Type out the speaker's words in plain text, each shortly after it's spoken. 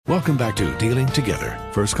Welcome back to Dealing Together.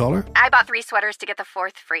 First caller? I bought 3 sweaters to get the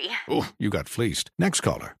 4th free. Oh, you got fleeced. Next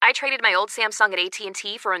caller? I traded my old Samsung at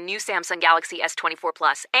AT&T for a new Samsung Galaxy S24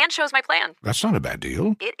 Plus and chose my plan. That's not a bad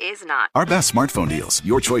deal. It is not. Our best smartphone deals.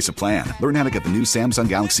 Your choice of plan. Learn how to get the new Samsung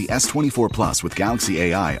Galaxy S24 Plus with Galaxy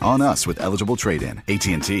AI on us with eligible trade-in.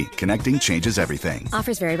 AT&T. Connecting changes everything.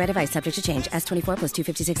 Offers vary by device. Subject to change. S24 plus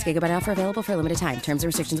 256 gigabyte offer available for a limited time. Terms and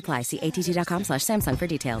restrictions apply. See att.com/Samsung for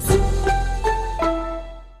details.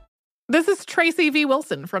 This is Tracy V.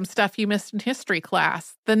 Wilson from Stuff You Missed in History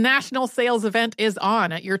class. The national sales event is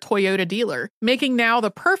on at your Toyota dealer, making now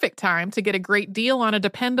the perfect time to get a great deal on a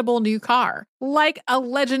dependable new car. Like a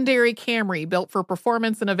legendary Camry built for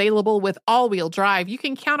performance and available with all-wheel drive, you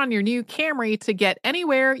can count on your new Camry to get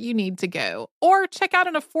anywhere you need to go. Or check out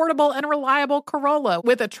an affordable and reliable Corolla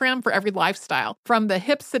with a trim for every lifestyle. From the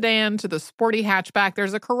hip sedan to the sporty hatchback,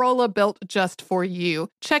 there's a Corolla built just for you.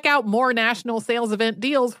 Check out more national sales event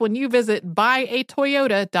deals when you visit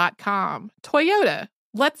buyatoyota.com. Toyota,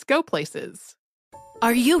 let's go places.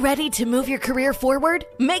 Are you ready to move your career forward?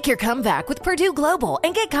 Make your comeback with Purdue Global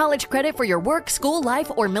and get college credit for your work, school, life,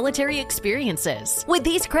 or military experiences. With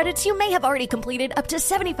these credits, you may have already completed up to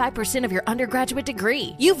 75% of your undergraduate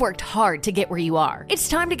degree. You've worked hard to get where you are. It's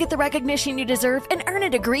time to get the recognition you deserve and earn a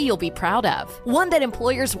degree you'll be proud of. One that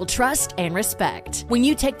employers will trust and respect. When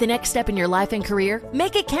you take the next step in your life and career,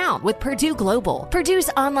 make it count with Purdue Global, Purdue's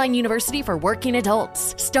online university for working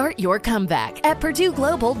adults. Start your comeback at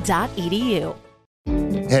purdueglobal.edu.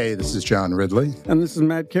 Hey, this is John Ridley. And this is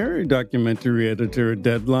Matt Carey, documentary editor at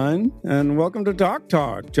Deadline. And welcome to Doc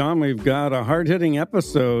Talk. John, we've got a hard-hitting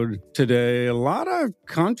episode today. A lot of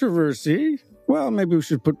controversy. Well, maybe we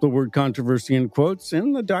should put the word controversy in quotes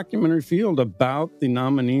in the documentary field about the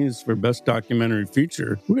nominees for Best Documentary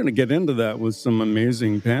Feature. We're going to get into that with some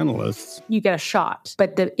amazing panelists. You get a shot,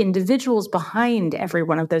 but the individuals behind every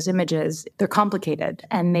one of those images, they're complicated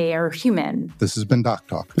and they are human. This has been Doc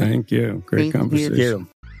Talk. Thank you. Great conversation. Thank you.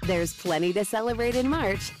 There's plenty to celebrate in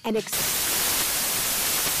March and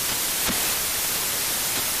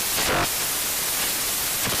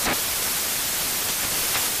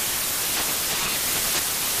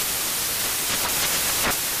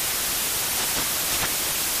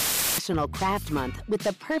National Craft Month with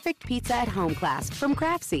the perfect pizza at home class from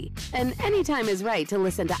Craftsy. And anytime is right to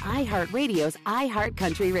listen to iHeartRadio's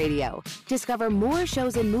iHeartCountry Radio. Discover more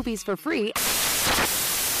shows and movies for free.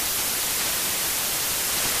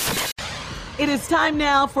 It is time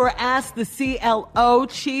now for Ask the CLO,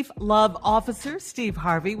 Chief Love Officer Steve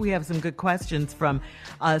Harvey. We have some good questions from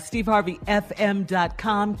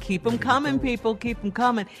SteveHarveyFM.com. Keep them coming, people. Keep them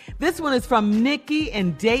coming. This one is from Nikki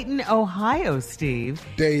in Dayton, Ohio, Steve.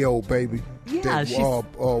 Dayo, baby. Yeah,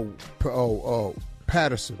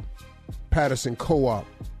 Patterson Co-op.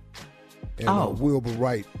 And Wilbur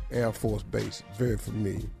Wright Air Force Base. Very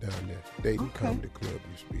familiar down there. Dayton Comedy Club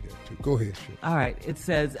used to be there, too. Go ahead, Shirley. All right. It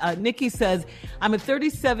says, Nikki says, I'm a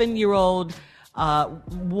 37-year-old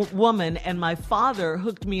woman, and my father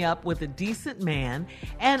hooked me up with a decent man,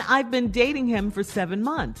 and I've been dating him for 7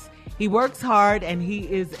 months. He works hard, and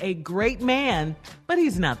he is a great man, but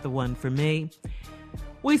he's not the one for me.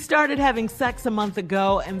 We started having sex a month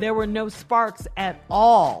ago, and there were no sparks at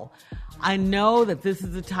all. I know that this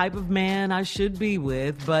is the type of man I should be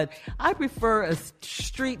with, but I prefer a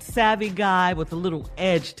street-savvy guy with a little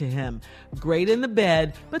edge to him. Great in the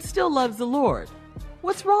bed, but still loves the Lord.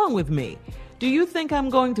 What's wrong with me? Do you think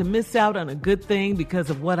I'm going to miss out on a good thing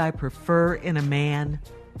because of what I prefer in a man?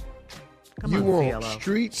 Come you on, want CLO.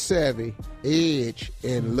 street-savvy, edge,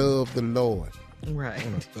 and love the Lord. Right.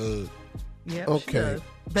 Yep, Okay.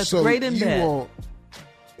 That's so great in bed.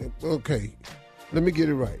 Okay. Let me get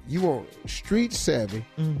it right. You want street savvy,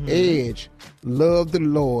 edge, love the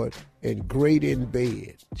Lord, and great in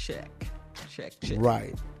bed. Check.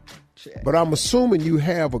 Right. Check. But I'm assuming you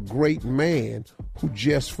have a great man who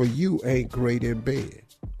just for you ain't great in bed.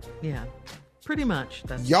 Yeah, pretty much.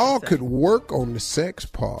 That's Y'all what they say. could work on the sex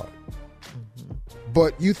part,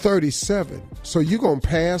 but you 37, so you gonna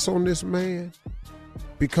pass on this man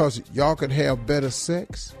because y'all could have better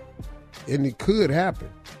sex, and it could happen.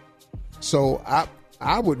 So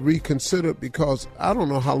I would reconsider, because I don't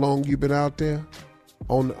know how long you've been out there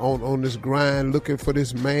on this grind looking for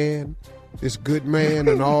this man, this good man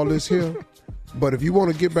and all this here. But if you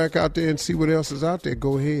want to get back out there and see what else is out there,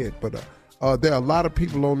 go ahead. But there are a lot of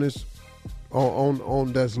people on this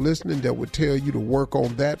on that's listening that would tell you to work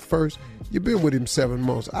on that first. You've been with him 7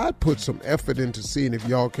 months. I'd put some effort into seeing if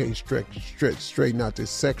y'all can't straighten out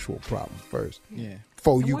this sexual problem first. Yeah.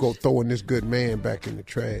 Before you go throwing this good man back in the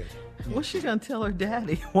trash. What's she gonna tell her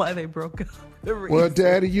daddy why they broke up? Well,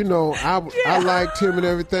 Daddy, you know, I liked him and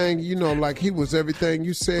everything. You know, like he was everything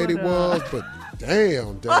you said he was. But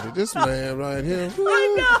damn, Daddy, this man right here,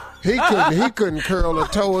 he couldn't curl a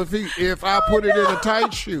toe if I put it in a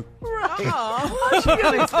tight shoe. Right. She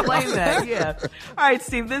can explain that, yeah. All right,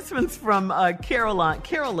 Steve, this one's from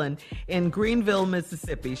Carolyn in Greenville,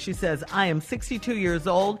 Mississippi. She says, I am 62 years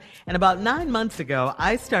old, and about 9 months ago,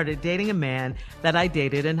 I started dating a man that I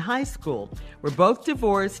dated in high school. We're both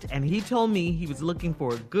divorced, and he told me he was looking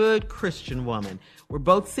for a good Christian woman. We're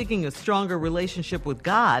both seeking a stronger relationship with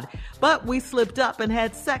God, but we slipped up and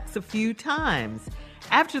had sex a few times.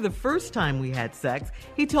 After the first time we had sex,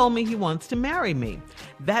 he told me he wants to marry me.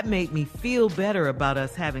 That made me feel better about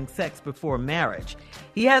us having sex before marriage.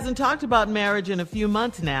 He hasn't talked about marriage in a few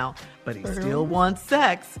months now, but he still wants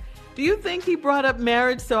sex. Do you think he brought up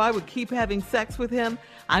marriage so I would keep having sex with him?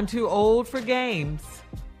 I'm too old for games.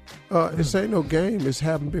 This ain't no game. It's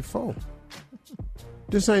happened before.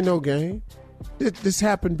 This ain't no game. This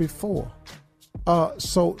happened before.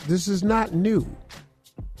 So this is not new.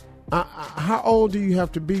 How old do you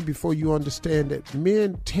have to be before you understand that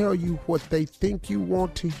men tell you what they think you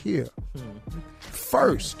want to hear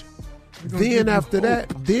first? Then after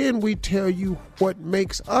that, then we tell you what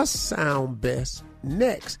makes us sound best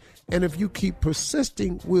next. And if you keep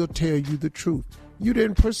persisting, we'll tell you the truth. You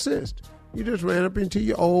didn't persist. You just ran up into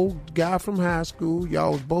your old guy from high school.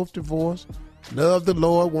 Y'all was both divorced. Love the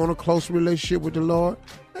Lord, want a close relationship with the Lord.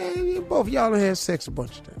 And both y'all had sex a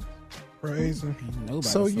bunch of times. Praise him.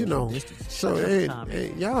 So, you know,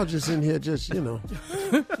 y'all just in here just, you know,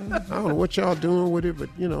 I don't know what y'all doing with it, but,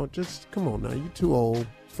 you know, just come on now. You too old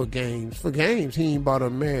for games. For games, he ain't bought a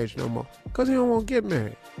marriage no more because he don't want to get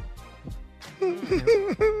married.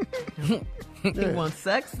 He wants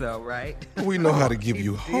sex, though, right? We know how to give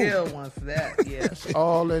you hope. He still wants that, yeah. That's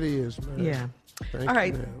all that is, man. Yeah. Thank all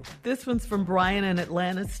right. you, man. This one's from Brian in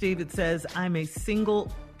Atlanta. Steve, it says, I'm a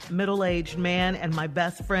single middle-aged man and my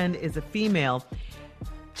best friend is a female.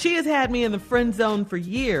 She has had me in the friend zone for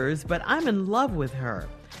years, but I'm in love with her.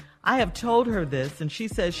 I have told her this and she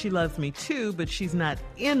says she loves me too, but she's not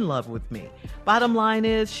in love with me. Bottom line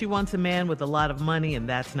is she wants a man with a lot of money and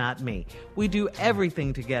that's not me. We do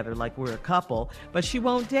everything together like we're a couple, but she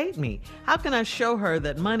won't date me. How can I show her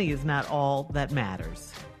that money is not all that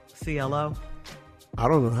matters? CLO? I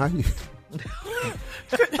don't know how you...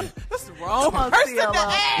 That's the wrong person to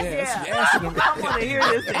ask. Yeah. I want to hear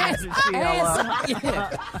this answer, CLO.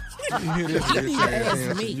 You hear this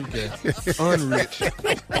answer, you get unrich.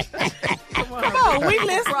 Come on, we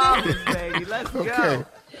listening. Baby. Let's go.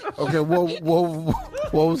 Okay, what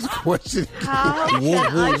was the question? How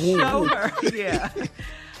can I show her? Yeah.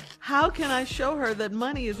 How can I show her that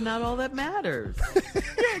money is not all that matters?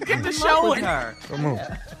 Get to showing her. Come on.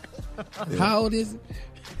 Yeah. How old is it?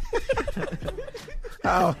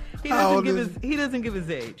 He doesn't give his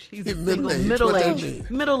age. He's a single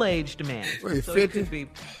middle-aged man. Wait, so 50? it could be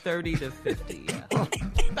 30 to 50. Yeah.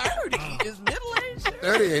 30 is middle-aged?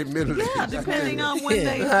 30 ain't middle-aged. Yeah, depending on when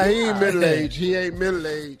they... Nah, he ain't middle-aged. He ain't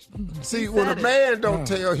middle-aged. See, when a man don't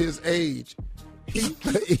tell his age,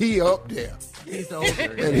 he up there. He's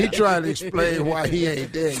older. And he trying to explain why he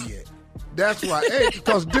ain't there yet. That's why,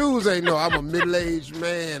 because dudes ain't know I'm a middle-aged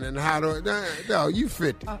man and how do no, you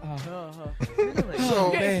 50. So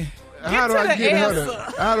how do I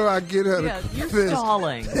get her to you're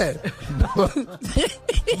stalling.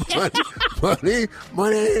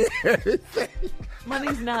 money ain't everything.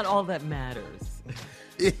 Money's not all that matters.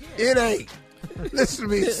 It ain't. Listen to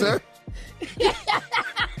me, sir.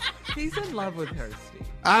 He's in love with her, Steve.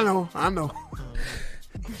 I know.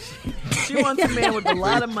 She wants a man with a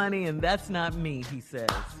lot of money, and that's not me, he says.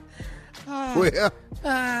 Well,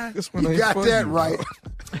 this one you got that right.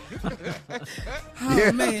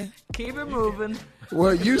 Oh, man. Keep it moving.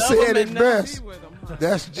 Well, you said it best.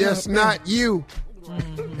 That's just not you.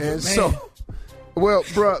 And so, well,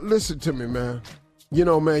 bro, listen to me, man. You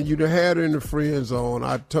know, man, you done had her in the friend zone.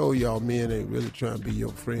 I told y'all men ain't really trying to be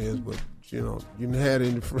your friends, but, you know, you done had her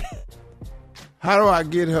in the friend. How do I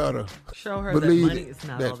get her to show her believe that money is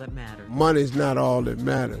not all that matters? Money's not all that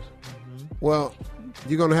matters. Mm-hmm. Well,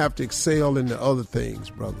 you're going to have to excel in the other things,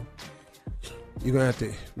 brother. You're going to have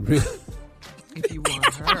to really... If you want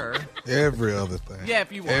her. Every other thing. Yeah,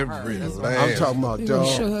 if you want her. I'm talking about,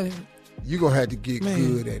 dog. You're going to have to get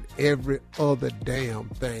good at every other damn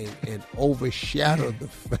thing and overshadow the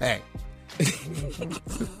fact.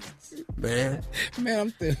 Man, I'm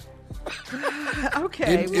through.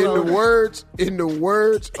 Okay. In the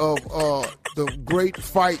words of the great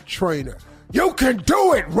fight trainer, You can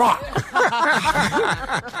do it, Rock.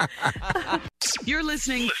 You're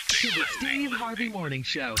listening to the Steve Harvey Morning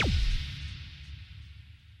Show.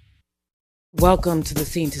 Welcome to the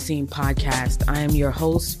Scene to Scene podcast. I am your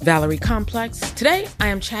host, Valerie Complex. Today, I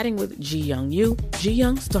am chatting with Ji Young Yu. Ji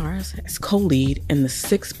Young stars as co-lead in the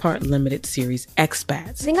 6-part limited series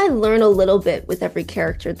Expats. I think I learn a little bit with every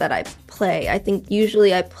character that I play. I think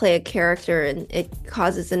usually I play a character and it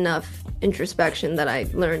causes enough introspection that I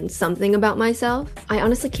learn something about myself. I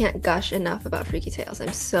honestly can't gush enough about Freaky Tales.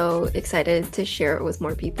 I'm so excited to share it with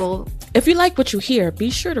more people. If you like what you hear, be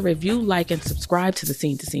sure to review, like, and subscribe to the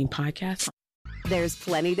Scene to Scene podcast. There's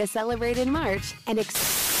plenty to celebrate in March and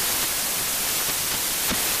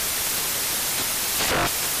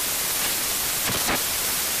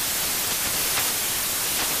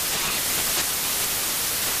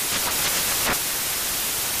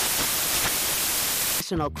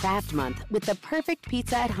National Craft Month with the perfect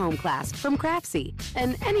pizza at home class from Craftsy.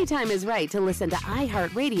 And anytime is right to listen to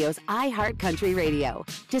iHeartRadio's iHeart Country Radio.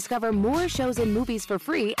 Discover more shows and movies for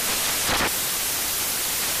free.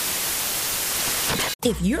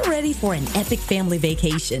 If you're ready for an epic family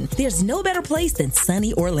vacation, there's no better place than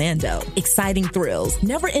sunny Orlando. Exciting thrills,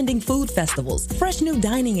 never-ending food festivals, fresh new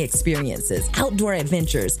dining experiences, outdoor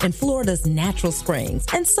adventures, and Florida's natural springs,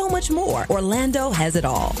 and so much more. Orlando has it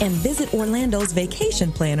all. And Visit Orlando's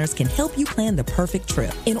vacation planners can help you plan the perfect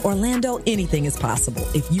trip. In Orlando, anything is possible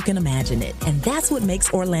if you can imagine it. And that's what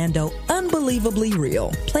makes Orlando unbelievably real.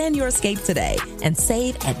 Plan your escape today and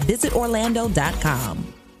save at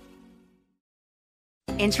visitorlando.com.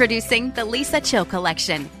 Introducing the Lisa Chill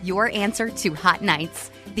Collection, your answer to hot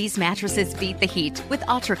nights. These mattresses beat the heat with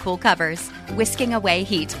ultra-cool covers, whisking away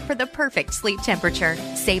heat for the perfect sleep temperature.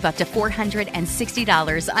 Save up to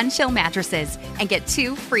 $460 on Chill mattresses and get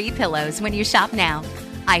 2 free pillows when you shop now.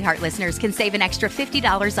 iHeart listeners can save an extra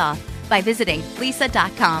 $50 off by visiting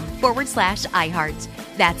lisa.com/iHeart.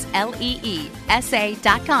 That's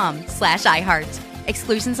LEESA.com/iHeart.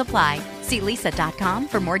 Exclusions apply. See lisa.com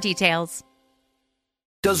for more details.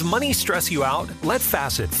 Does money stress you out? Let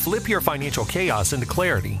Facet flip your financial chaos into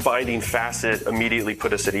clarity. Finding Facet immediately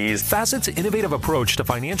put us at ease. Facet's innovative approach to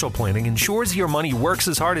financial planning ensures your money works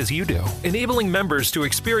as hard as you do, enabling members to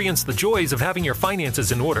experience the joys of having your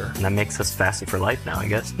finances in order. And that makes us Facet for life now, I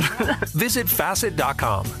guess. Visit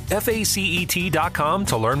Facet.com, FACET.com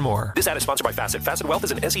to learn more. This ad is sponsored by Facet. Facet Wealth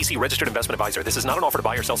is an SEC registered investment advisor. This is not an offer to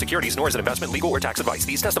buy or sell securities, nor is it investment, legal, or tax advice.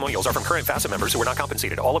 These testimonials are from current Facet members who are not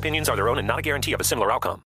compensated. All opinions are their own and not a guarantee of a similar outcome.